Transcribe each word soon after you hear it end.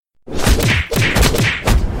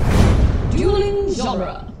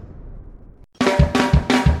genre.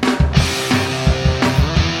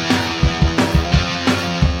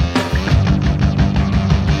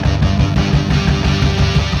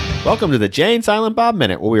 Welcome to the Jay and Silent Bob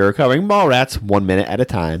Minute, where we are covering Mallrats 1 minute at a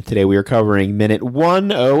time. Today we are covering minute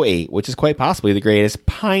 108, which is quite possibly the greatest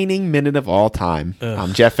pining minute of all time.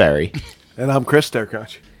 I'm Jeff Ferry. And I'm Chris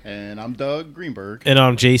Derkach. And I'm Doug Greenberg. And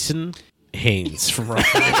I'm Jason Haynes from Rock.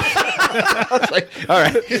 All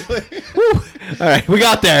right. Woo. All right, we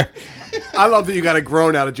got there. I love that you got a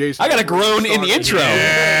groan out of Jason. I got a groan in the intro.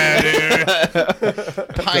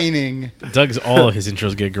 Pining. Doug's all of his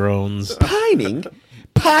intros get groans.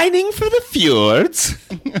 Pining for the fjords.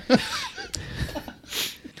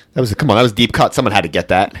 Come on, that was deep cut. Someone had to get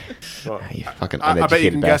that. Well, You fucking I bet you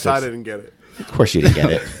uneducated can guess I bastards. didn't get it. Of course you didn't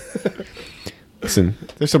get it. Listen,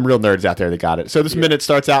 there's some real nerds out there that got it. So this minute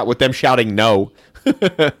starts out with them shouting no,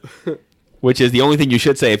 which is the only thing you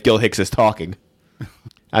should say if Gil Hicks is talking.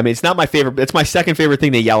 I mean, it's not my favorite. It's my second favorite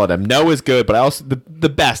thing they yell at him. No is good, but I also the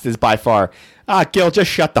best is by far, Gil, just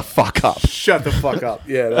shut the fuck up. Shut the fuck up.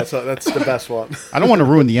 Yeah, that's the best one. I don't want to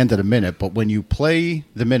ruin the end of the minute, but when you play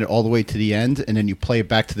the minute all the way to the end and then you play it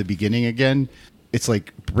back to the beginning again, it's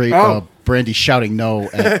like Brandy shouting no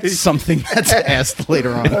at something that's asked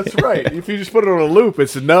later on. That's right. If you just put it on a loop,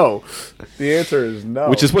 it's a no. The answer is no.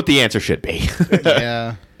 Which is what the answer should be.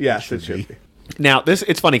 Yeah. yes, it should be. Now,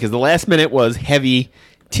 it's funny because the last minute was heavy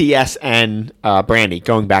TS and Brandy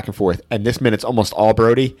going back and forth, and this minute's almost all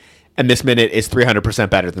Brody, and this minute is 300%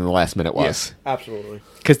 better than the last minute was. Yes, absolutely.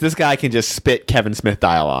 Because this guy can just spit Kevin Smith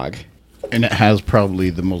dialogue. And it has probably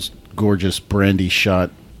the most gorgeous Brandy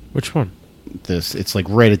shot. Which one? It's like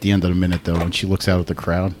right at the end of the minute, though, when she looks out at the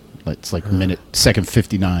crowd. It's like second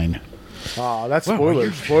 59. Oh, that's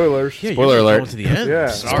spoilers. Spoilers. Yeah, Spoiler you're alert. going to the end. Yeah.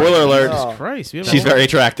 Spoiler alert. Jesus Christ. She's very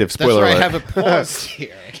attractive. Spoiler That's why alert. I have it paused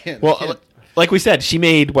here. I can't. Well, like we said, she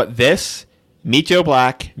made this, Meet Joe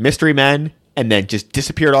Black, Mystery Men, and then just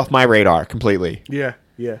disappeared off my radar completely. Yeah,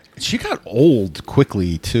 yeah. She got old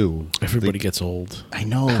quickly, too. Everybody gets old. I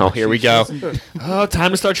know. Oh, here we go. Oh,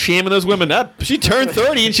 time to start shaming those women up. She turned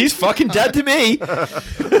 30 and she's fucking dead to me.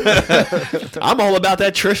 I'm all about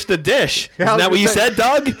that Trish the Dish. Isn't that what you said,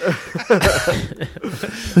 Doug?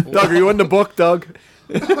 Doug, are you in the book, Doug?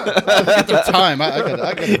 At the time. I'll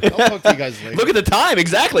talk to you guys later. Look at the time.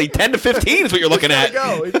 Exactly. 10 to 15 is what you're looking at.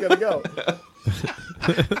 He's gotta go.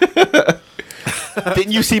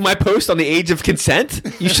 Didn't you see my post on the age of consent?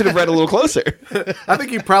 You should have read a little closer. I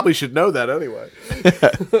think you probably should know that anyway.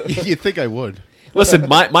 You'd think I would. Listen,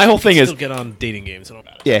 my whole thing is, Still get on dating games. It don't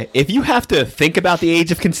matter. yeah, if you have to think about the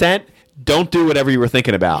age of consent, don't do whatever you were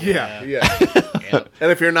thinking about. Yeah.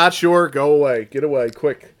 And if you're not sure, go away. Get away,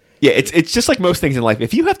 quick. Yeah, it's just like most things in life.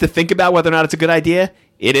 If you have to think about whether or not it's a good idea,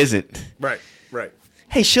 it isn't. Right.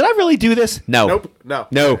 Hey, should I really do this? No. Nope. No.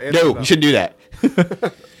 No, Answer no, no. you shouldn't do that.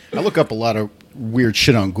 I look up a lot of weird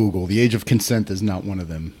shit on Google. The age of consent is not one of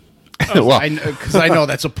them. Well, Because I know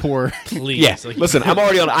that's a poor... Please. yeah, Like, listen, I'm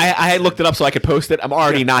already on. I looked it up so I could post it. I'm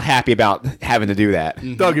already not happy about having to do that.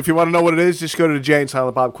 Doug, if you want to know what it is, just go to the Jay and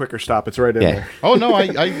Silent Bob Quicker Stop. It's right in Yeah. there. Oh, no,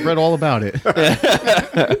 I read all about it.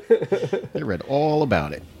 I read all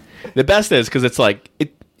about it. The best is because it's like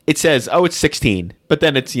it says, oh, it's 16, but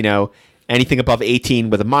then it's anything above 18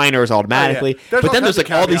 with a minor is automatically. There's But all then there's kinds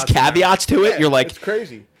like of all these caveats to it. Yeah, You're like, it's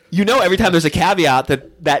crazy. every time there's a caveat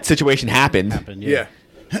that situation happened. Yeah.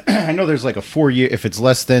 I know there's like a 4-year... If it's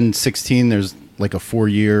less than 16, there's like a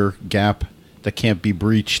 4-year gap that can't be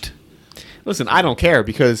breached. Listen, I don't care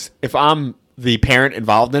because if I'm the parent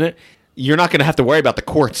involved in it, you're not going to have to worry about the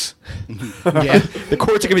courts. Yeah. The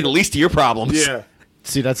courts are going to be the least of your problems. Yeah.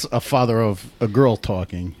 See, that's a father of a girl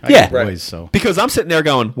talking. I Yeah. got boys, Right. so... Because I'm sitting there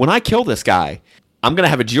going, when I kill this guy, I'm going to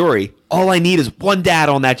have a jury. All I need is one dad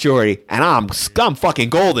on that jury, and I'm fucking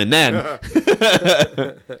golden then.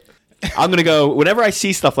 I'm going to go, whenever I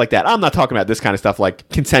see stuff like that, I'm not talking about this kind of stuff like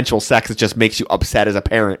consensual sex that just makes you upset as a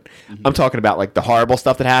parent. I'm talking about like the horrible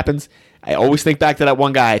stuff that happens. I always think back to that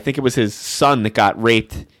one guy. I think it was his son that got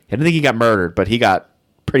raped. I don't think he got murdered, but he got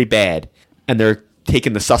pretty bad. And they're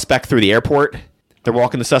taking the suspect through the airport. They're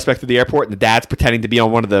walking the suspect through the airport, and the dad's pretending to be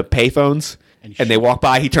on one of the payphones. And they walk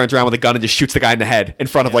by, he turns around with a gun and just shoots the guy in the head in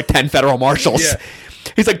front of like 10 federal marshals. Yeah.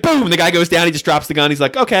 He's like, boom, the guy goes down, he just drops the gun. He's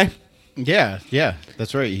like, okay. Yeah,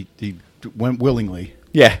 that's right. He went willingly.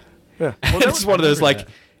 Yeah. Yeah. It's one of those like,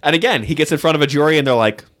 and again, he gets in front of a jury and they're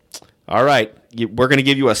like, all right, we're going to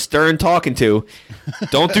give you a stern talking to.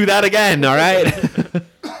 Don't do that again, all right?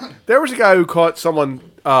 There was a guy who caught someone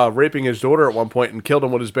raping his daughter at one point and killed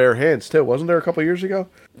him with his bare hands too. Wasn't there a couple years ago?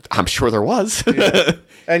 I'm sure there was.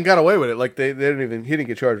 And got away with it. Like they didn't even. He didn't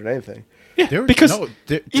get charged with anything. Yeah, because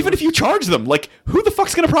even if you charge them, like, who the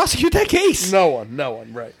fuck's going to prosecute that case? No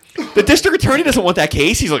one. Right. The district attorney doesn't want that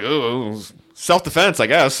case. He's like, oh, self-defense, I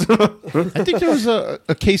guess. I think there was a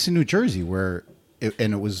case in New Jersey where,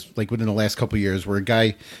 and it was like within the last couple of years, where a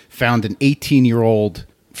guy found an 18-year-old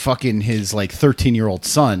fucking his like 13-year-old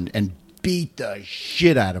son and beat the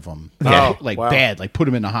shit out of him. Yeah. Bad, like put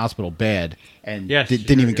him in the hospital bad, and Yes,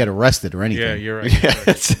 didn't even get arrested or anything. Yeah, you're right. Yeah,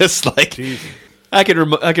 it's just like, I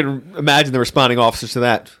can imagine the responding officers to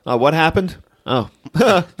that. What happened? Oh.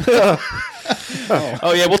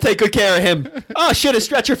 Oh, yeah, we'll take good care of him. Oh, shit, his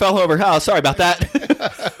stretcher fell over. Oh, sorry about that.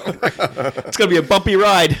 It's going to be a bumpy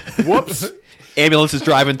ride. Whoops. Ambulance is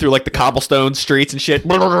driving through, like, the cobblestone streets and shit.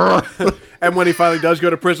 And when he finally does go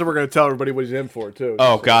to prison, we're going to tell everybody what he's in for too.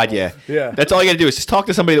 Oh, God, yeah. Yeah. That's all you got to do is just talk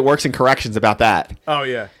to somebody that works in corrections about that. Oh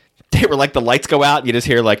yeah. They were like, the lights go out, and you just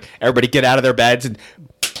hear, like, everybody get out of their beds, and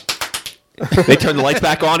they turn the lights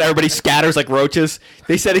back on. Everybody scatters like roaches.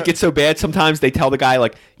 They said it gets so bad sometimes they tell the guy,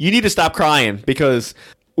 like, you need to stop crying because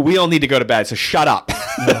we all need to go to bed, so shut up.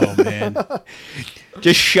 Oh man,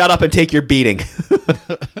 Just shut up and take your beating.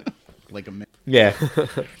 like a man. Yeah.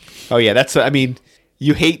 Oh, yeah, that's, I mean,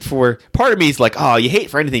 you hate for, part of me is like, oh, you hate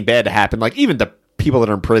for anything bad to happen. Like, even the people that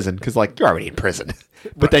are in prison, because, like, you're already in prison.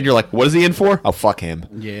 But then you're like, what is he in for? Oh, fuck him.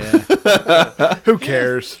 Yeah, Who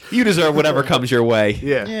cares? You deserve whatever comes your way.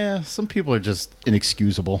 Yeah. yeah. Some people are just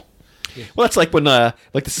inexcusable. Well, that's like when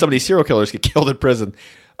some of these serial killers get killed in prison.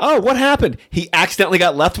 Oh, what happened? He accidentally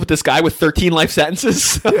got left with this guy with 13 life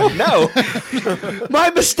sentences? Oh, no. My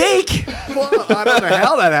mistake. Well, I don't know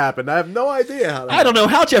how that happened. I have no idea how that I don't know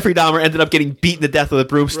how Jeffrey Dahmer ended up getting beaten to death with a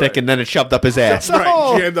broomstick Right. and then it shoved up his ass. happened.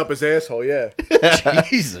 Oh. Right. Jammed up his asshole, yeah.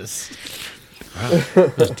 Jesus.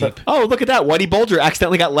 Oh, look at that. Whitey Bulger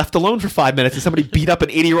accidentally got left alone for 5 minutes and somebody beat up an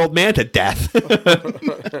 80-year-old man to death.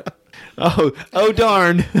 Oh,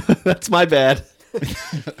 darn. That's my bad.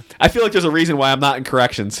 I feel like there's a reason why I'm not in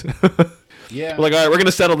corrections. Yeah. We're like, all right, we're going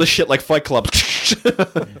to settle this shit like Fight Club.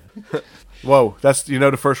 Whoa, that's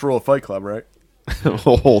the first rule of Fight Club, right?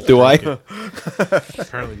 Oh, do I?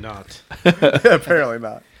 Apparently not. Apparently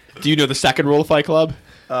not. Do you know the second rule of Fight Club?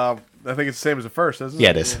 I think it's the same as the first, isn't Yeah,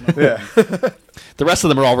 it? it is. Yeah. The rest of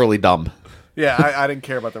them are all really dumb. Yeah, I didn't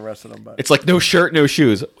care about the rest of them, but It's like no shirt, no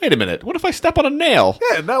shoes. Wait a minute. What if I step on a nail?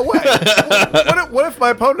 yeah, no way. what if my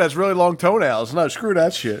opponent has really long toenails? No, screw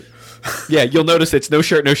that shit. Yeah, you'll notice it's no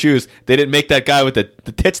shirt, no shoes. They didn't make that guy with the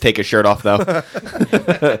tits take his shirt off, though.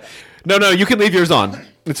 No, you can leave yours on.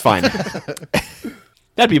 It's fine.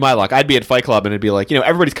 That'd be my luck. I'd be at Fight Club, and it'd be like,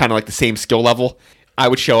 everybody's kind of like the same skill level. I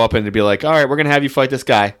would show up, and it'd be like, all right, we're going to have you fight this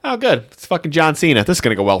guy. Oh, good. It's fucking John Cena. This is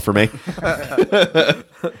going to go well for me.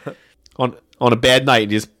 On a bad night,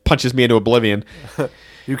 he just punches me into oblivion.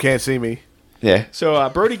 You can't see me. Yeah. So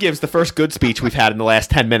Brody gives the first good speech we've had in the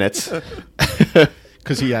last 10 minutes.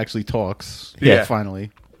 Because he actually talks. Yeah.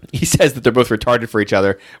 Finally. He says that they're both retarded for each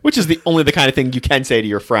other, which is only the kind of thing you can say to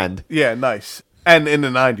your friend. Yeah, nice. And in the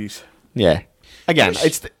 90s. Yeah. Again,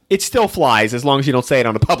 it still flies as long as you don't say it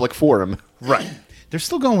on a public forum. Right. They're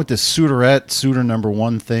still going with this suitor number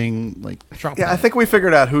one thing. Like, drop Yeah, I think we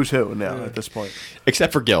figured out who's who now at this point.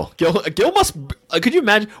 Except for Gil. Gil must... could you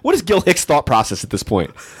imagine... What is Gil Hicks' thought process at this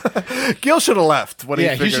point? Gil should have left. When he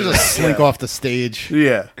figured should it just out. slink off the stage.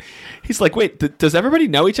 Yeah. He's like, wait, does everybody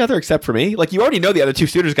know each other except for me? Like, you already know the other two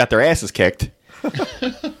suitors got their asses kicked.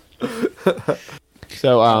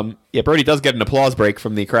 So, Brody does get an applause break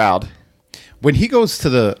from the crowd. When he goes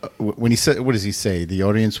to when he said, what does he say? The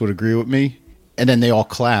audience would agree with me, and then they all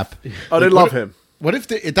clap. Oh, they love him. What if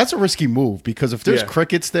that's a risky move? Because if there's Yeah.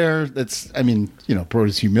 crickets there,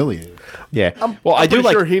 Brody's humiliated. Yeah. I'm I do pretty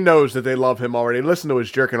like... sure he knows that they love him already. Listen to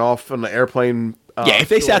his jerking off on the airplane. Yeah, if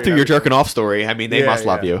they sat through your jerking off story, I mean, they Yeah, must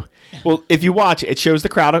love yeah. you. Well, if you watch, it shows the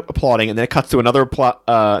crowd applauding, and then it cuts to another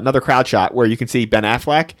crowd shot where you can see Ben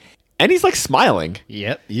Affleck, and he's like smiling.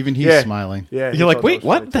 Yep. Even he's Yeah. smiling. Yeah, he You're like, thought that wait, was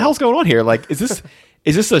what funny, the hell's going on here? Like, is this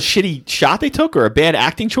a shitty shot they took or a bad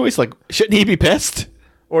acting choice? Like, shouldn't he be pissed?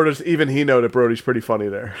 Or does even he know that Brody's pretty funny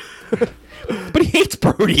there? But he hates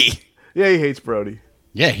Brody. Yeah, he hates Brody.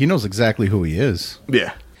 Yeah, he knows exactly who he is.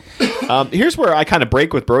 Yeah. Here's where I kind of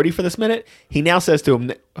break with Brody for this minute. He now says to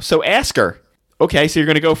him, so ask her. Okay, so you're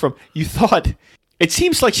going to go from, you thought, it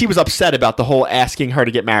seems like she was upset about the whole asking her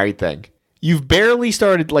to get married thing. You've barely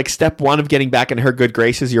started like step one of getting back in her good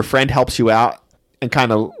graces. Your friend helps you out and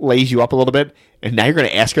kind of lays you up a little bit. And now you're going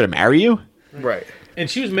to ask her to marry you? Right. And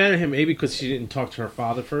she was mad at him maybe because she didn't talk to her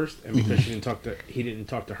father first, and because he didn't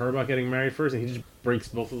talk to her about getting married first, and he just breaks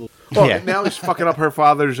both of those. Well, Yeah. now he's fucking up her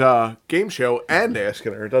father's game show and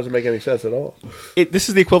asking her. It doesn't make any sense at all. This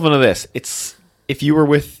is the equivalent of this. It's if you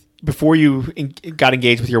were before you got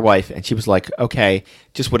engaged with your wife, and she was like, "Okay,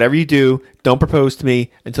 just whatever you do, don't propose to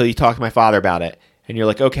me until you talk to my father about it." And you're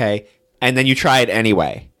like, "Okay," and then you try it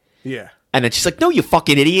anyway. Yeah. And then she's like, "No, you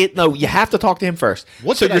fucking idiot! No, you have to talk to him first."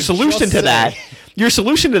 What So did I your solution just to say?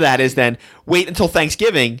 that, is then wait until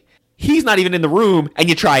Thanksgiving. He's not even in the room, and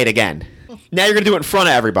you try it again. Now you're gonna do it in front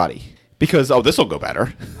of everybody because this will go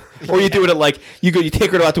better. Or you do it at you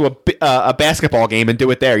take her out to a basketball game and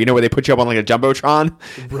do it there. You know where they put you up on like a jumbotron.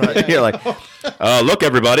 Right. You're like, look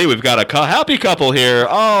everybody, we've got a happy couple here.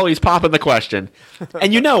 Oh, he's popping the question,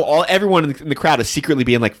 and everyone in the crowd is secretly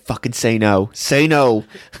being like, fucking say no.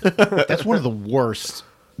 That's one of the worst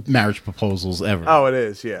marriage proposals ever. Oh, it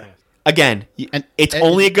is. Yeah. Again, And- it's and-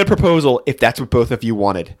 only a good proposal if that's what both of you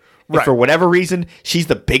wanted. If Right. for whatever reason she's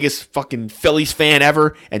the biggest fucking Phillies fan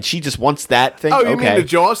ever, and she just wants that thing. Oh, you okay. mean the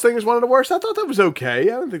Jaws thing is one of the worst? I thought that was okay. I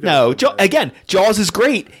don't think that No, was okay. again, Jaws is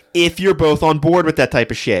great if you're both on board with that type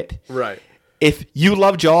of shit. Right. If you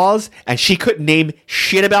love Jaws and she couldn't name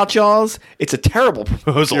shit about Jaws, it's a terrible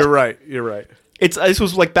proposal. You're right. You're right. This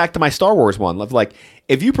was like back to my Star Wars one. Of like,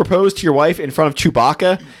 if you propose to your wife in front of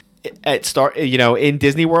Chewbacca in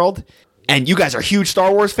Disney World, and you guys are huge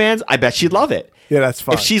Star Wars fans, I bet she'd love it. Yeah, that's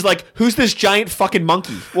fine. If she's like, "Who's this giant fucking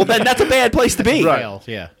monkey?" Well, then that's a bad place to be. Right. Well,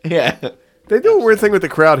 yeah. Yeah. They do a weird thing with the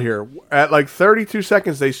crowd here. At like 32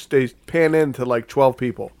 seconds, they pan into like 12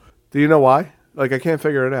 people. Do you know why? Like, I can't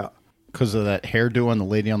figure it out. Because of that hairdo on the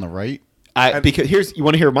lady on the right. Because you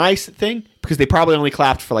want to hear my thing? Because they probably only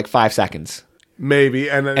clapped for like 5 seconds, Maybe.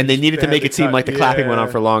 And then and they needed to had make it seem cut. like the clapping went on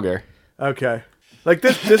Yeah. for longer. Okay. Like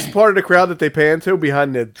this part of the crowd that they pan to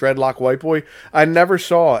behind the dreadlock white boy, I never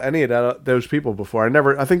saw any of those people before.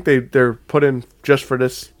 I think they're put in just for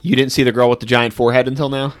this. You didn't see the girl with the giant forehead until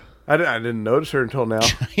now. I didn't notice her until now.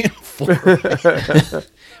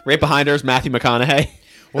 Right behind her is Matthew McConaughey.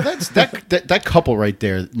 Well, that's that couple right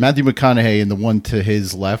there, Matthew McConaughey and the one to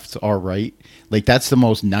his left, our right. Like that's the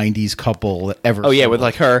most '90s couple ever. Oh yeah, saw. with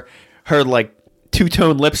like her like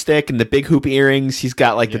two-tone lipstick and the big hoop earrings. He's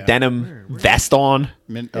got like the denim vest on.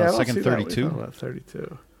 Yeah, I don't second see that. What are you 32, talking about?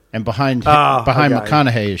 32. and behind okay.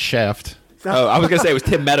 McConaughey is Shaft. Oh, I was gonna say it was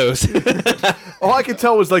Tim Meadows. All I could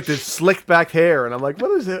tell was like this slicked back hair, and I'm like,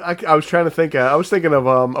 what is it? I was trying to think. I was thinking of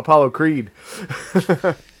Apollo Creed.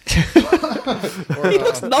 He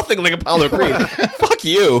looks nothing like Apollo Creed. Fuck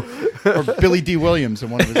you. Or Billy D. Williams in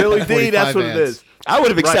one of his Billy D. 45 That's what ads. it is. I would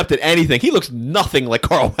have accepted anything. He looks nothing like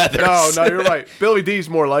Carl Weathers. No, you're right. Billy D's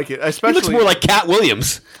more like it. He Especially, looks more like Cat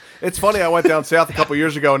Williams. It's funny. I went down south a couple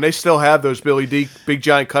years ago, and they still have those Billy D. big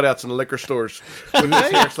giant cutouts in the liquor stores. With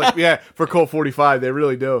his hair. It's like, yeah, for Colt 45, they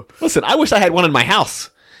really do. Listen, I wish I had one in my house.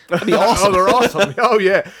 That'd be Oh, awesome. they're awesome. Oh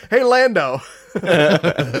yeah. Hey, Lando.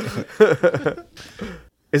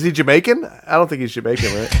 Is he Jamaican? I don't think he's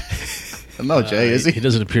Jamaican, right? No, Jay, is he? He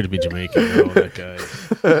doesn't appear to be Jamaican. No, that guy.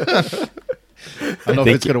 I don't know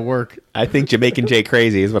if it's gonna work. I think Jamaican Jay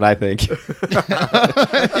crazy is what I think.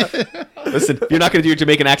 Listen, if you're not going to do your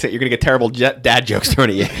Jamaican accent, you're going to get terrible dad jokes thrown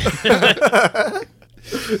at you.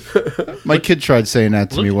 My kid tried saying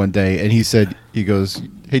that to me one day, and he goes,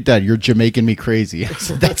 "Hey, Dad, you're Jamaican me crazy." I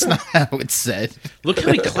said, "That's not how it's said." Look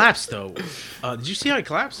how he claps, though. Did you see how he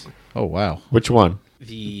claps? Oh wow, Which one?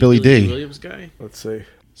 The Billy D. Williams guy. Let's see.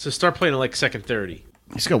 So start playing at like second 30.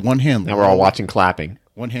 he's got one hand. Now we're all watching clapping.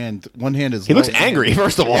 One hand is. He looks low. angry,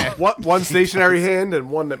 first of all. What? One stationary hand and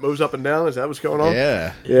one that moves up and down. Is that what's going on?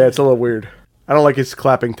 Yeah. Yeah, it's a little weird. I don't like his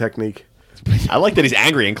clapping technique. I like that he's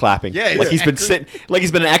angry and clapping. Yeah, like he's been sitting, like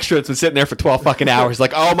he's been an extra that's been sitting there for 12 fucking hours.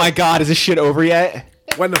 Like, oh my god, is this shit over yet?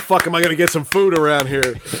 When the fuck am I gonna get some food around here?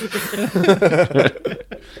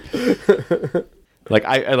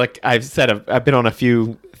 Like I've said, I've been on a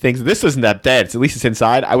few things. This isn't that dead. At least it's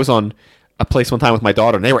inside. I was on a place one time with my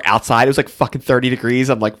daughter, and they were outside. It was like fucking 30 degrees.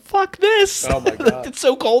 I'm like, fuck this. Oh my God. It's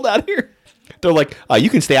so cold out here. They're like, you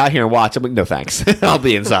can stay out here and watch. I'm like, no thanks. I'll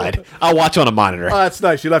be inside. I'll watch on a monitor. Oh, that's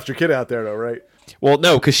nice. You left your kid out there though, right? Well,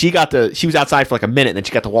 no, because she was outside for like a minute, and then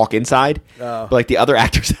she got to walk inside. Oh. But like the other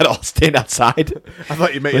actors had all stayed outside. I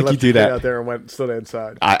thought you meant Like you you left do your kid that. out there and went stood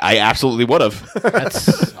inside. I absolutely would have. That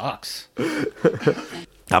sucks.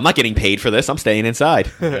 I'm not getting paid for this. I'm staying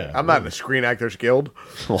inside. I'm not in the Screen Actors Guild.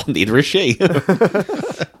 Well, neither is she.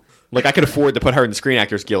 Like I could afford to put her in the Screen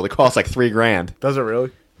Actors Guild. It costs like $3,000. Does it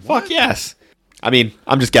really? Fuck yes. I mean,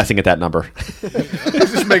 I'm just guessing at that number.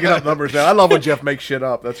 He's just making up numbers now. I love when Jeff makes shit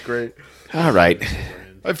up. That's great. All right.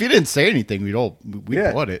 If you didn't say anything, we'd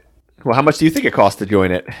Yeah. bought it. Well, how much do you think it costs to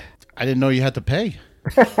join it? I didn't know you had to pay.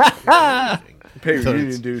 Pay your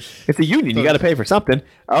union dues. It's a union. You got to pay for something.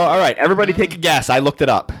 Oh, all right. Everybody take a guess. I looked it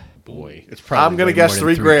up. Boy, It's probably I'm gonna way guess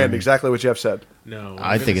more than $3,000. Exactly what Jeff said. no.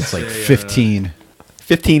 I think it's like 15.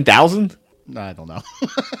 15,000? I don't know.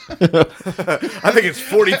 I think it's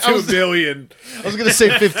 42 million. I was gonna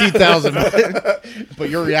say 15,000, but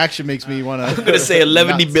your reaction makes me want to. I'm gonna say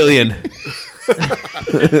 11 billion.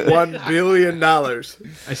 $1 billion. I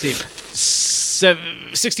say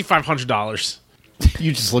 $6,500.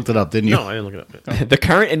 You just looked it up, didn't you? No, I didn't look it up. The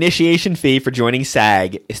current initiation fee for joining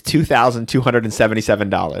SAG is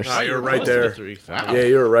 $2,277. Ah, you're right there. Wow. Yeah,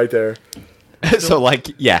 you were right there. So, like,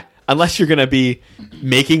 yeah, unless you're gonna be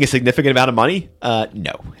making a significant amount of money,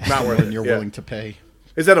 no. Not worth it. And you're Yeah. willing to pay.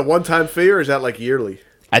 Is that a one-time fee or is that like yearly?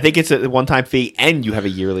 I think it's a one-time fee, and you have a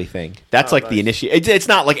yearly thing. That's like the nice. initiate. It's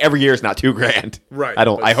not like every year is not $2,000. Right, I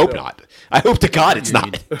don't. but I hope still. not. I hope to God it's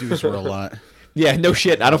not. Dues were a lot. Yeah, no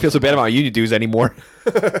shit. I don't feel so bad about my union dues anymore.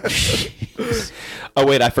 Oh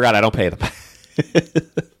wait, I forgot. I don't pay them.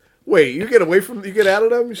 Wait, you get out of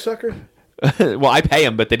them, you sucker? Well, I pay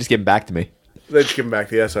them, but they just give them back to me. They just give them back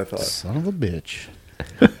to yes, I thought. Son of a bitch.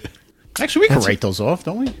 Actually, we can write those off,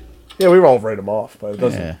 don't we? Yeah, we all write them off, but it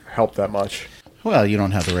doesn't Yeah. help that much. Well, you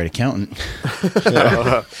don't have the right accountant.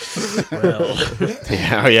 Well,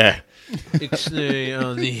 Yeah, oh yeah.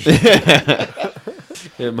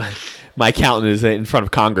 My accountant is in front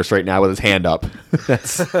of Congress right now with his hand up.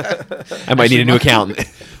 I might need a new accountant.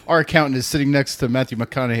 Our accountant is sitting next to Matthew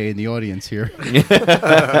McConaughey in the audience here.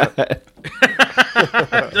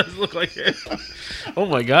 does look like it. Oh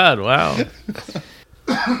my God! Wow.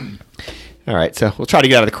 All right, so we'll try to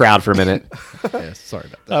get out of the crowd for a minute. Yeah, sorry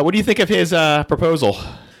about that. What do you think of his proposal?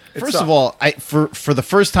 First of all, for the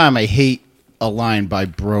first time, I hate a line by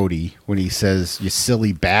Brody when he says, "You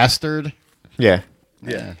silly bastard." Yeah.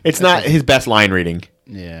 Yeah. It's not his best line reading,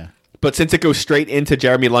 Yeah. but since it goes straight into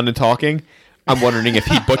Jeremy London talking, I'm wondering if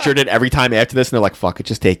he butchered it every time after this, and they're like, fuck it,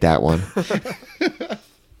 just take that one.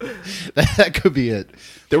 That could be it.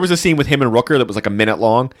 There was a scene with him and Rooker that was like a minute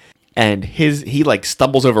long, and he like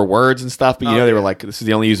stumbles over words and stuff, but you know they were like, this is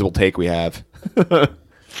the only usable take we have.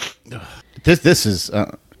 This is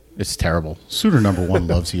it's terrible. Suitor number one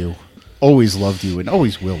loves you, always loved you, and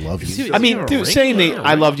always will love you. I mean, dude, saying the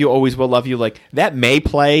I loved you, always will love you, like, that may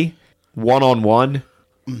play one-on-one.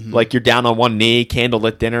 Like, you're down on one knee,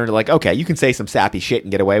 candlelit dinner. Like, okay, you can say some sappy shit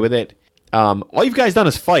and get away with it. All you guys done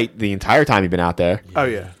is fight the entire time you've been out there. Oh,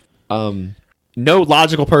 yeah. No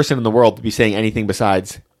logical person in the world would be saying anything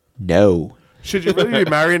besides no. Should you really be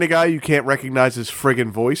marrying a guy you can't recognize his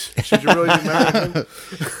friggin' voice? Should you really be marrying him?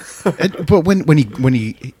 But when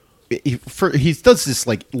he does this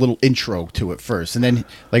like little intro to it first, and then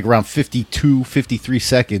like around 53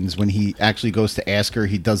 seconds when he actually goes to ask her,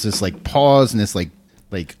 he does this like pause and this like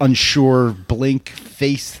unsure blink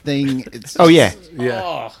face thing. It's Oh, yeah.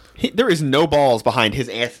 Yeah. There is no balls behind his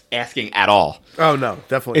asking at all. Oh, no,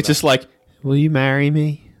 definitely It's just like, will you marry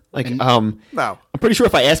me? Like, No. I'm pretty sure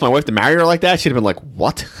if I asked my wife to marry her like that, she'd have been like,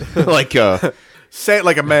 what? like, Say it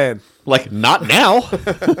like a man. like, not now.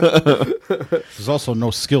 There's also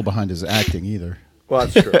no skill behind his acting either. Well,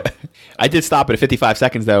 that's true. I did stop it at 55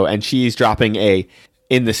 seconds, though, and she's dropping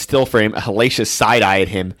in the still frame, a hellacious side eye at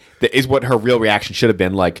him that is what her real reaction should have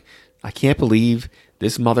been. Like, I can't believe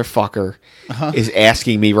this motherfucker is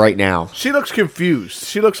asking me right now. She looks confused.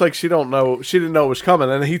 She looks like she didn't know it was coming,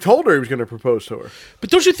 and he told her he was going to propose to her. But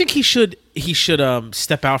don't you think he should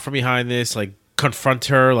step out from behind this, like confront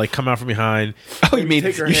her, like come out from behind? Oh, you mean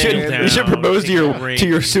take her you should hand you should down, propose take her ring. to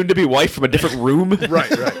your soon-to-be wife from a different room?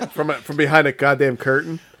 Right. From behind a goddamn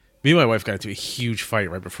curtain. Me and my wife got into a huge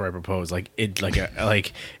fight right before I proposed. And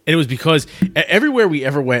it was because everywhere we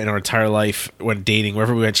ever went in our entire life when dating,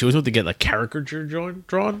 wherever we went, she was going to get like caricature drawn.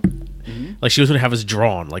 Mm-hmm. Like she was going to have us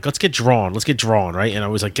drawn. Like let's get drawn, right? And I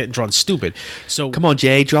was like getting drawn stupid. So Come on,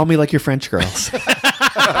 Jay, draw me like your French girls.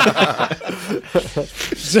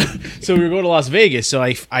 So we were going to Las Vegas. So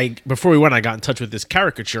I before we went, I got in touch with this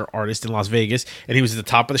caricature artist in Las Vegas, and he was at the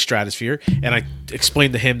top of the stratosphere. And I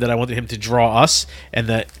explained to him that I wanted him to draw us, and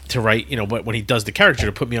that to write, but when he does the caricature,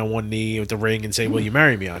 to put me on one knee with the ring and say, "Will you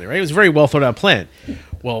marry me?" on it. Right? It was a very well thought out plan.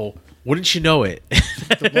 Well, wouldn't you know it?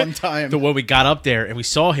 The one time. When we got up there and we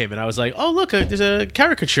saw him, and I was like, "Oh, look, there's a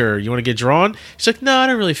caricature. You want to get drawn?" She's like, "No, I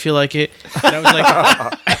don't really feel like it." And I was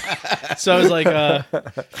like, So I was like,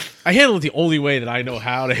 I handle it the only way that I know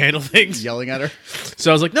how to handle things. Yelling at her.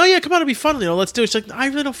 So I was like, no, yeah, come on, it'll be fun. Let's do it. She's like, I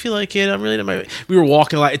really don't feel like it. I'm really not We were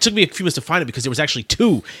walking a lot. It took me a few minutes to find it because there was actually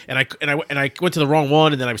two, and I went to the wrong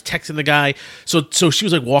one, and then I was texting the guy. So she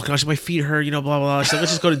was like walking. She's like, my feet hurt, blah blah blah. She's like,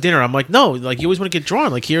 let's just go to dinner. I'm like, no, like you always want to get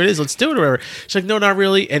drawn. Like here it is, let's do it or whatever. She's like, no, not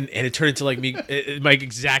really. And it turned into like me. My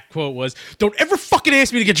exact quote was, don't ever fucking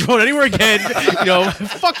ask me to get drawn anywhere again.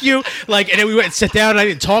 Fuck you. Like, and then we went and sat down, and I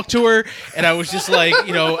didn't talk to her, and I was just like,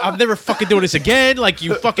 I'm never fucking doing this again. Like,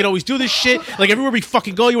 you fucking always do this shit. Like, everywhere we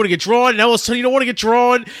fucking go, you want to get drawn, and now all of a sudden you don't want to get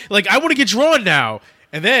drawn. Like, I want to get drawn now.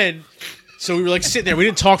 And then, so we were like sitting there, we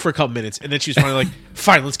didn't talk for a couple minutes, and then she was finally like,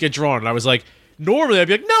 fine, let's get drawn. And I was like, normally I'd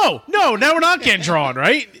be like, no, now we're not getting drawn,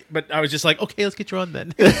 right? But I was just like, okay, let's get drawn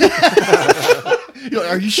then. You're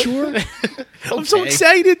like, are you sure? I'm so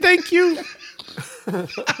excited, thank you.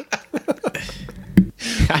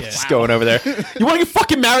 Just going over there. You want to get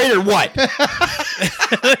fucking married or what?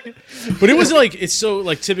 But it was like, it's so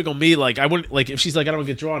like typical me. Like I wouldn't, like if she's like, I don't want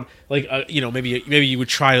to get drawn, like maybe you would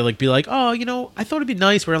try to like be like, oh, I thought it'd be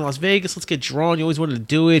nice, we're in Las Vegas, let's get drawn, you always wanted to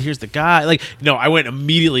do it, here's the guy. Like, no, I went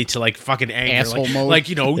immediately to like fucking anger. Asshole mode. Like,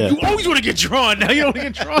 you always want to get drawn, now you don't want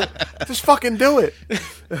to get drawn. Just fucking do it.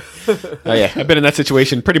 Oh yeah, I've been in that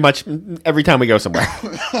situation pretty much every time we go somewhere.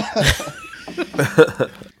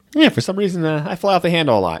 Yeah, for some reason I fly off the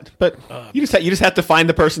handle a lot, but you just have to find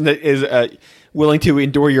the person that is willing to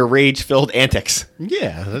endure your rage-filled antics.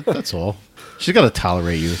 Yeah, that's all. She's got to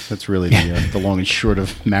tolerate you. That's really the long and short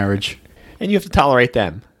of marriage. And you have to tolerate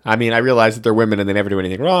them. I mean, I realize that they're women and they never do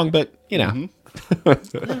anything wrong, but Mm-hmm.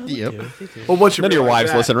 Yep. Well, once you none of your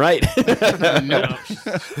realize wives that- listen, right?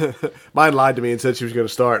 Mine lied to me and said she was going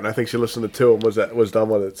to start, and I think she listened to two and was done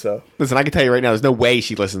with it. So Listen, I can tell you right now, there's no way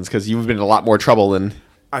she listens because you've been in a lot more trouble than.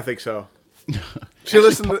 I think so. She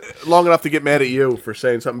listened long enough to get mad at you for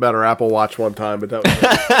saying something about her Apple Watch one time, but that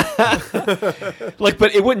was Like,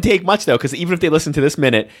 but it wouldn't take much though, because even if they listen to this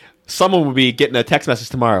minute, someone would be getting a text message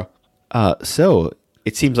tomorrow. So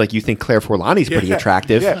it seems like you think Claire Forlani's pretty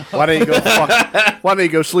attractive. Yeah. Why don't you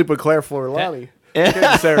go sleep with Claire Forlani?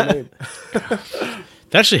 Can't say her name.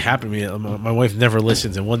 That actually happened to me. My wife never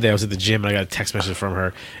listens, and one day I was at the gym and I got a text message from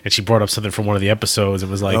her, and she brought up something from one of the episodes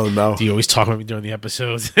and was like, Oh, no. do you always talk about me during the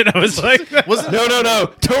episodes? And I was like, No.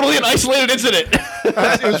 Totally an isolated incident.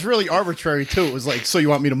 It was really arbitrary too. It was like, so you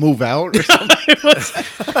want me to move out? Or something?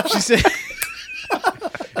 she said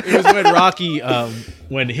it was when Rocky,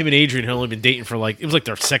 when him and Adrian had only been dating for like, it was like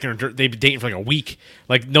their second, they'd been dating for like a week,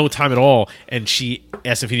 like no time at all. And she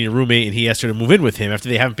asked if he needed a roommate, and he asked her to move in with him after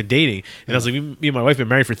they haven't been dating. And I was like, me and my wife have been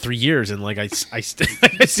married for 3 years, and like I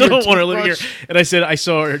still don't want her living here. And I said I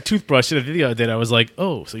saw her toothbrush in a video I did. I was like,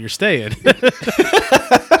 oh, so you're staying.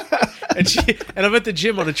 And I'm at the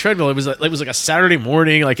gym on a treadmill. It was like a Saturday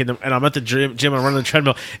morning, like and I'm at the gym. I'm running the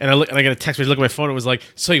treadmill, and I get a text message. Look at my phone. It was like,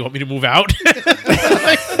 "So you want me to move out?"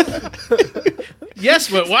 Yes,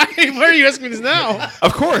 but why? Why are you asking me this now?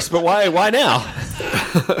 Of course, but why now?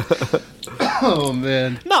 Oh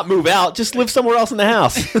man. Not move out, just live somewhere else in the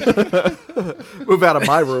house. Move out of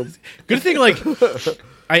my room. Good thing, like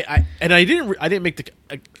I didn't make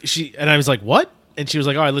I was like, what? And she was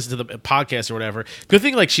like, oh, I listened to the podcast or whatever. Good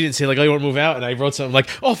thing, like, she didn't say, like, oh, you want to move out? And I wrote something like,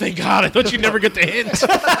 oh, thank God. I thought you'd never get the hint.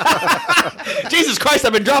 Jesus Christ,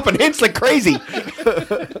 I've been dropping hints like crazy.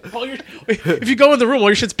 If you go in the room, all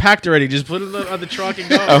your shit's packed already. Just put it on the truck and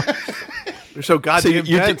go. You're so goddamn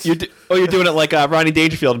dense. You're doing it like Ronnie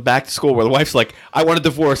Dangerfield in Back to School, where the wife's like, I want a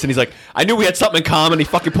divorce. And he's like, I knew we had something in common. He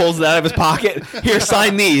fucking pulls it out of his pocket. Here,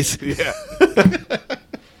 sign these. Yeah.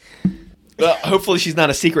 Hopefully she's not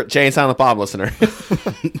a secret Jay and Silent Bob listener.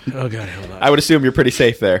 Oh, God, hell no. I would assume you're pretty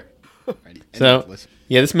safe there. So,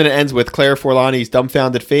 yeah, this minute ends with Claire Forlani's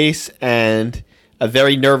dumbfounded face and a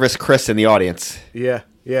very nervous Chris in the audience. Yeah.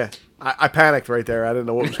 I panicked right there. I didn't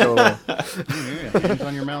know what was going on. Hands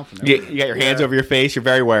on your mouth. And You got your hands over your face. You're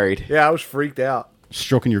very worried. Yeah, I was freaked out,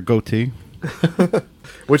 stroking your goatee.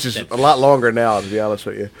 which is a lot longer now, to be honest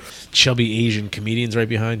with you. Chubby Asian comedians right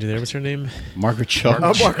behind you there. What's her name? Margaret Cho.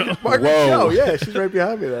 Margaret Cho, yeah, she's right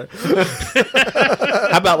behind me there.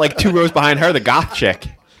 How about like 2 rows behind her, the goth chick?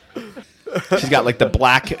 She's got like the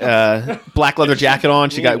black leather jacket on.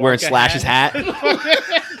 She got wearing Slash's hat.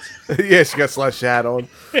 Yeah, she got Slash hat on.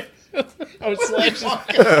 Oh, Slash's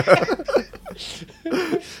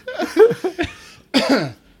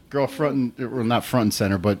Girl front, well, not front and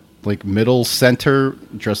center, but like middle center,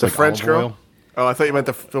 dressed like French olive girl? oil. Oh, I thought you meant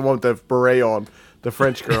the one with the beret on. The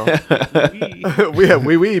French girl.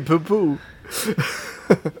 Oui, poo poo.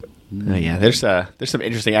 Oh, yeah, there's some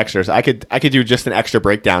interesting extras. I could do just an extra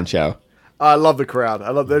breakdown show. I love the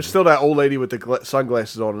crowd. There's still that old lady with the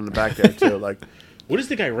sunglasses on in the back there too. Like, What is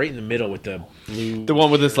the guy right in the middle with the blue? The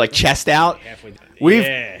one with his like chest out, halfway. we've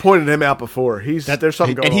Yeah. pointed him out before. There's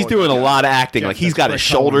something going on. and he's with doing him. a lot of acting. Like he's got his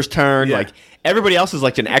shoulders turned. Yeah. Like everybody else is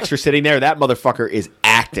like an extra sitting there. That motherfucker is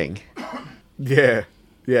acting. Yeah.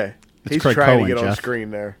 He's Craig trying Cohen, to get on Jeff.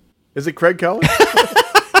 screen there. Is it Craig Cohen?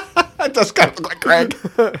 That does kind of look like Craig.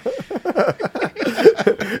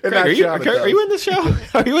 Craig, are you in this show?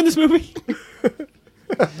 Are you in this movie?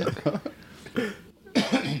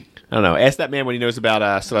 I don't know. Ask that man what he knows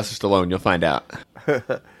about Sylvester Stallone. You'll find out.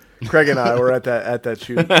 Craig and I were at that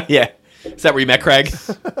shoot. Yeah. Is that where you met Craig?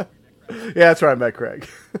 Yeah, that's where I met Craig.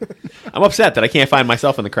 I'm upset that I can't find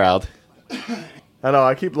myself in the crowd. I know.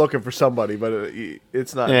 I keep looking for somebody, but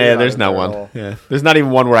it's not. Yeah, there's in no there at one. all. Yeah. There's not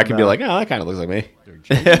even one where I can be No. like, oh, that kind of looks like me.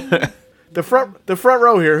 The front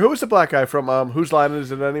row here. Who was the black guy from? Whose line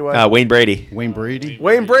is it anyway? Wayne Brady. Wayne Brady.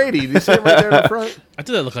 Wayne Brady. Do you see him right there in the front? I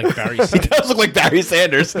thought that looked like Barry. He Sanders. does look like Barry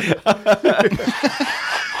Sanders.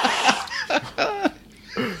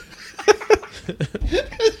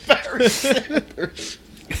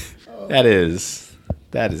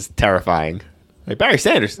 That is terrifying. Like Barry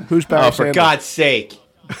Sanders. Who's Barry Oh, for Sanders? God's sake.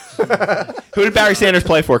 Who did Barry Sanders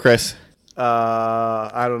play for, Chris?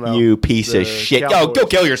 I don't know. You piece The of shit. Cowboys. Go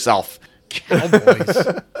kill yourself. Cowboys.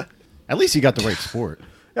 At least he got the right sport.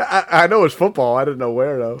 I know it's football. I didn't know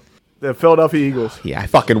where though. The Philadelphia Eagles. Yeah, I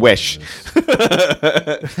fucking wish.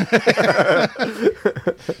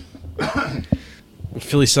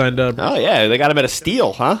 Philly signed up. Oh, yeah, they got him at a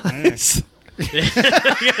steal, huh?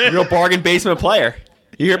 Real bargain basement player.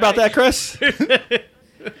 You hear about that, Chris?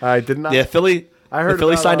 I did not. Yeah, Philly. I heard the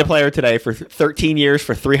Philly about, signed a player today for 13 years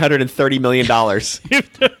for $330 million. Nice.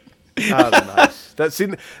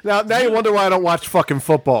 Now you wonder why I don't watch fucking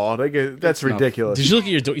football. That's ridiculous. Did you look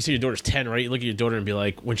at your? You say your daughter's 10, right? You look at your daughter and be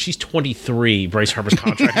like, when she's 23, Bryce Harper's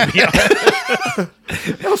contract will be up.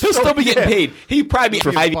 He'll still be getting paid. He'd probably be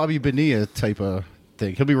for 5 Bobby Bonilla type of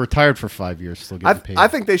thing. He'll be retired for 5 years, still getting paid. I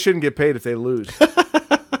think they shouldn't get paid if they lose.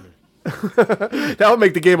 That would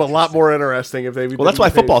make the game a lot more interesting if they. Well, that's why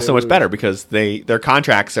football's so much better because their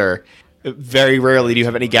contracts are very rarely do you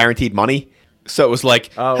have any guaranteed money. So it was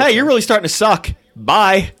like, hey, you're really starting to suck.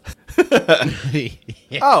 Bye.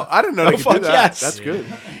 Oh, I didn't know they could fuck do that. yes. That's good.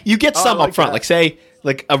 You get some I like up front. that. Like say,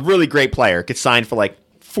 like a really great player gets signed for like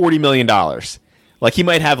 $40 million. Like he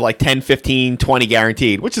might have like 10, 15, 20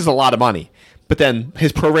 guaranteed, which is a lot of money. But then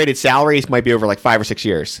his prorated salaries might be over like 5 or 6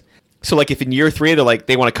 years. So like if in year 3 they're like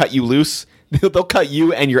they want to cut you loose, they'll cut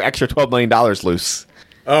you and your extra $12 million loose.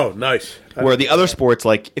 Oh, nice. Where the other sports,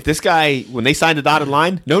 like if this guy, when they sign the dotted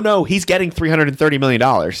line, no, he's getting $330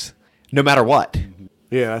 million no matter what.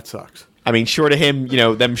 Yeah, that sucks. I mean, short of him,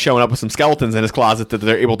 them showing up with some skeletons in his closet that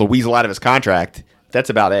they're able to weasel out of his contract, that's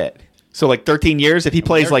about it. So like 13 years, if he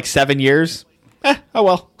plays like 7 years, oh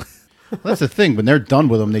well. Well, that's the thing. When they're done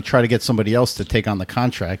with them, they try to get somebody else to take on the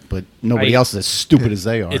contract, but nobody else is as stupid as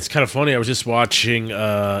they are. It's kind of funny. I was just watching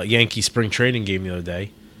Yankee spring training game the other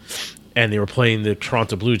day, and they were playing the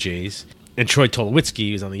Toronto Blue Jays. And Troy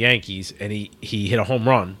Tulowitzki was on the Yankees, and he hit a home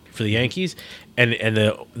run for the Yankees. And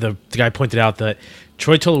the guy pointed out that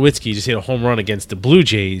Troy Tulowitzki just hit a home run against the Blue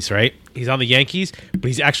Jays, right? He's on the Yankees, but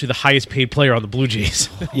he's actually the highest paid player on the Blue Jays.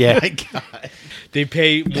 Yeah. My God. They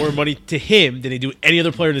pay more money to him than they do any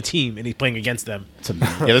other player in the team, and he's playing against them. It's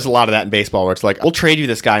amazing. Yeah, there's a lot of that in baseball where it's like, we'll trade you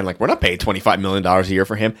this guy, and like, we're not paying $25 million a year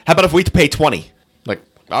for him. How about if we pay 20? Like,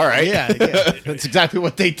 all right. Yeah, that's exactly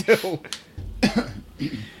what they do.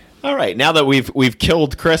 All right, now that we've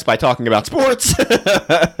killed Chris by talking about sports, do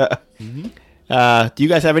you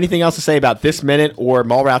guys have anything else to say about this minute or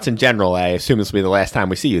mall routes in general? I assume this will be the last time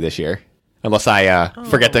we see you this year, unless I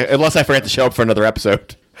forget to show up for another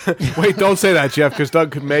episode. Wait, don't say that, Jeff, because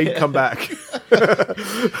Doug may come back. Well,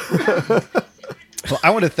 I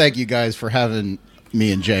want to thank you guys for having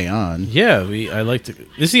me and Jay on. Yeah, I like to.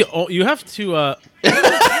 This is you have to.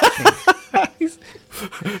 He's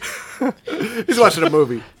watching a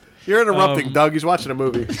movie. You're interrupting, Doug. He's watching a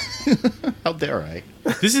movie. How dare I?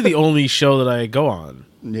 This is the only show that I go on.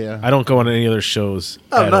 Yeah. I don't go on any other shows.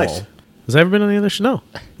 Oh, at nice. all. Has I ever been on any other show? No.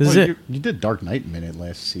 This is it. You did Dark Knight Minute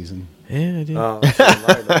last season. Yeah, I did. Oh,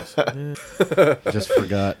 that's so nice. Just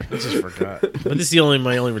forgot. I just forgot. But this is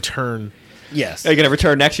my only return. Yes. Are you gonna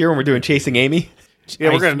return next year when we're doing Chasing Amy?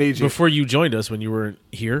 Yeah, we're going to need you. Before you joined us, when you weren't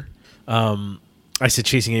here, I said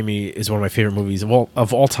Chasing Amy is one of my favorite movies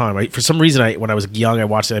of all time. For some reason, when I was young, I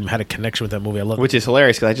watched it. I had a connection with that movie. I loved it. Which is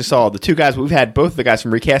hilarious because I just saw the two guys. We've had both of the guys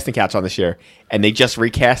from Recasting Couch on this year, and they just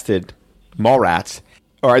recasted Mallrats,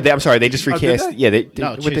 Or I'm sorry, they just recast. they? Yeah,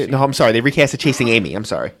 No, I'm sorry, they recast Chasing Amy. I'm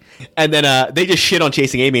sorry, and then they just shit on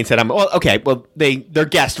Chasing Amy and said, their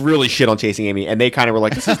guest really shit on Chasing Amy, and they kind of were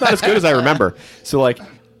like, this is not as good as I remember. So like,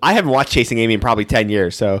 I haven't watched Chasing Amy in probably 10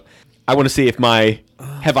 years, so I want to see if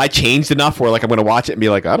have I changed enough where like I'm going to watch it and be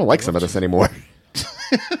like, I don't like some of this anymore.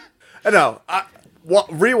 No,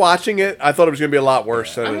 rewatching it, I thought it was going to be a lot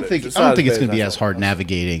worse. Than I don't it think is. I don't think it's going to be as hard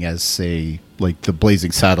navigating as, say, like the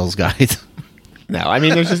Blazing Saddles guide. No, I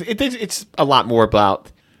mean, it's a lot more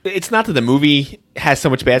about. It's not that the movie has so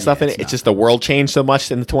much bad stuff in it. It's just the world changed so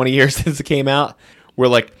much in the 20 years since it came out. Where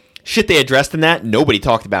like shit they addressed in that nobody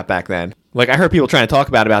talked about back then. Like I heard people trying to talk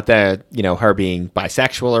about that, her being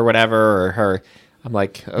bisexual or whatever, or her. I'm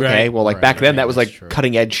like, okay, Right. well, like back then that was like true.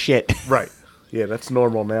 cutting edge shit. Right. Yeah, that's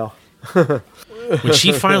normal now. When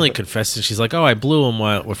she finally confesses, she's like, "Oh, I blew him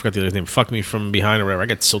while I forgot the other name. Fuck me from behind or whatever." I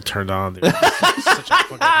got so turned on. Dude. Such a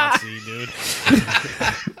fucking hot scene, dude.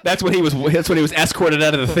 That's when he was escorted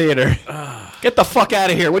out of the theater. Get the fuck out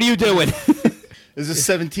of here! What are you doing? Is this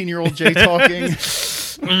 17-year-old Jay talking?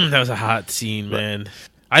 That was a hot scene, man.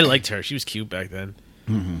 I liked her. She was cute back then.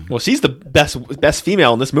 Well, she's the best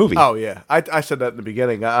female in this movie. Oh yeah, I said that in the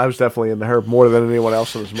beginning. I was definitely into her more than anyone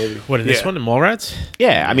else in this movie. What in this one in Mallrats?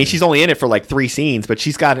 Yeah, I mean, she's only in it for like 3 scenes, but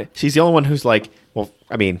she's the only one who's like, well,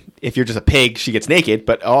 I mean, if you're just a pig, she gets naked,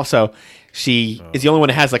 but also she is the only one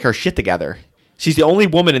that has like her shit together. She's the only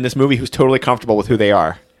woman in this movie who's totally comfortable with who they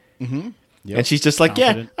are. Mm-hmm. Yep. And she's just like,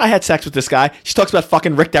 Confident. yeah, I had sex with this guy. She talks about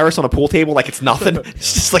fucking Rick Derris on a pool table like it's nothing.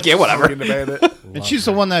 She's just like, yeah, whatever. Fucking the bandit. And she's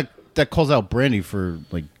the one that calls out Brandy for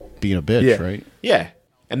like being a bitch, Yeah. right? Yeah.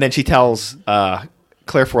 And then she tells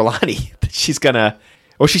Claire Forlani that she's gonna.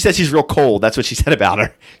 Well, she said she's real cold. That's what she said about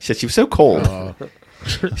her. She said she was so cold.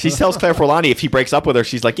 She tells Claire Forlani if he breaks up with her,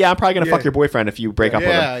 she's like, yeah, I'm probably gonna fuck your boyfriend if you break up with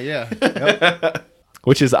him. Yeah. Yep.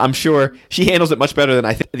 Which is, I'm sure, she handles it much better than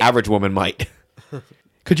I think the average woman might.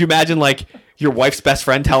 Could you imagine, like, your wife's best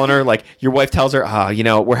friend telling her, like, your wife tells her,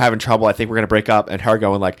 we're having trouble. I think we're going to break up. And her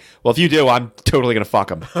going, like, well, if you do, I'm totally going to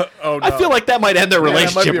fuck him. Oh, no. I feel like that might end their Yeah,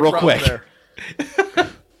 that might relationship be a real problem quick. there.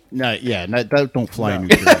 That don't fly in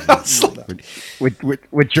New Jersey.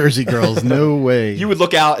 with Jersey girls, no way. You would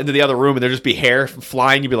look out into the other room and there'd just be hair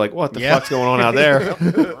flying. You'd be like, what the Yeah. fuck's going on out there?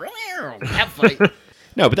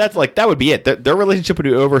 No, but that's like, that would be it. Their relationship would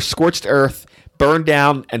be over, scorched earth, burned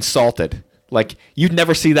down, and salted. Like, you'd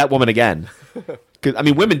never see that woman again. 'Cause, I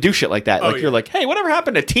mean, women do shit like that. Like, yeah. you're like, hey, whatever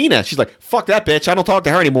happened to Tina? She's like, fuck that bitch. I don't talk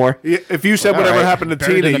to her anymore. Yeah, if you said All whatever right. happened to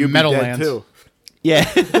Buried in Tina, the you'd be dead Meadowlands. too. Yeah.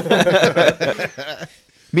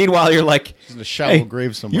 Meanwhile, you're like, in a shallow hey,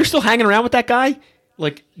 grave somewhere. you're still hanging around with that guy?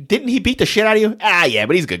 Like, didn't he beat the shit out of you? Ah, yeah,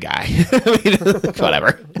 but he's a good guy. I mean,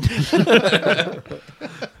 whatever.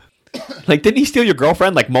 Like, didn't he steal your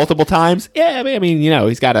girlfriend like multiple times? Yeah, I mean,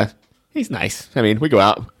 he's nice. I mean, we go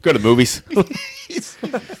out, go to the movies.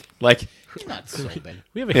 Like, not so bad.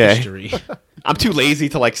 We have a Yeah. history. I'm too lazy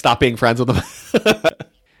to like stop being friends with them.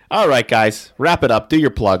 All right, guys, wrap it up. Do your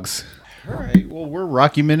plugs. All right. Well, we're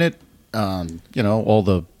Rocky Minute. All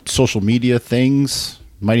the social media things.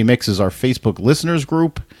 Mighty Mix is our Facebook listeners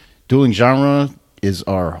group. Dueling Genre is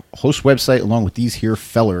our host website, along with these here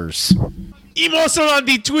fellers. I'm also on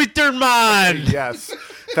the Twitter, man. Yes.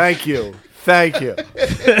 Thank you. Thank you.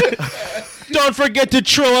 Don't forget to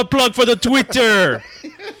throw a plug for the Twitter.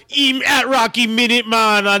 I'm at Rocky Minute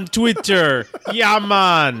Man on Twitter. Yeah,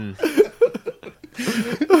 man.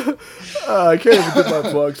 I can't even do my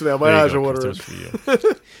plugs now. My There you eyes go, are Chris, watering. that was for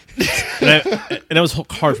you. and it was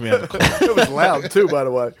hard for me to have a cold. It was loud too, by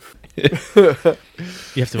the way.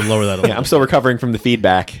 You have to lower that a little. Yeah, I'm still recovering from the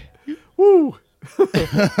feedback. Woo.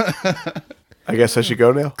 I guess I should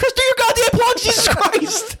go now. Chris, do your goddamn plugs, Jesus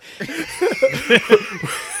Christ!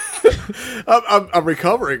 I'm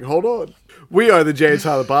recovering. Hold on. We are the Jay and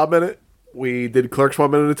Silent Bob Minute. We did Clerks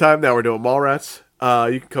 1 minute at a time. Now we're doing Mallrats.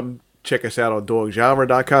 You can come check us out on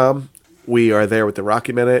duelinggenre.com. We are there with the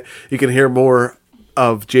Rocky Minute. You can hear more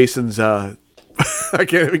of Jason's I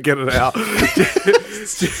can't even get it out.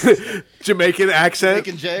 Jamaican accent.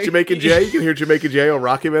 Jamaican Jay. Jamaican Jay. You can hear Jamaican Jay on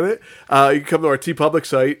Rocky Minute. You can come to our TeePublic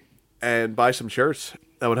site and buy some shirts.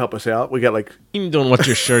 That would help us out. We got like, You don't want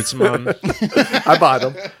your shirts, man. I buy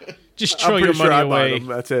them. Just I'm throw your pretty sure money I buy away. them.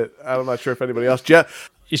 That's it. I'm not sure if anybody else. Jeff,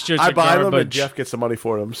 Your shirts I are buy them and garbage. Jeff gets the money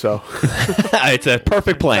for them. So, It's a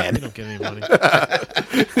perfect You plan. don't get any money.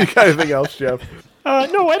 you got anything else, Jeff?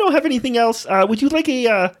 No, I don't have anything else. Would you like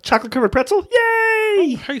a chocolate-covered pretzel?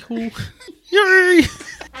 Yay! Hey, ho. Yay!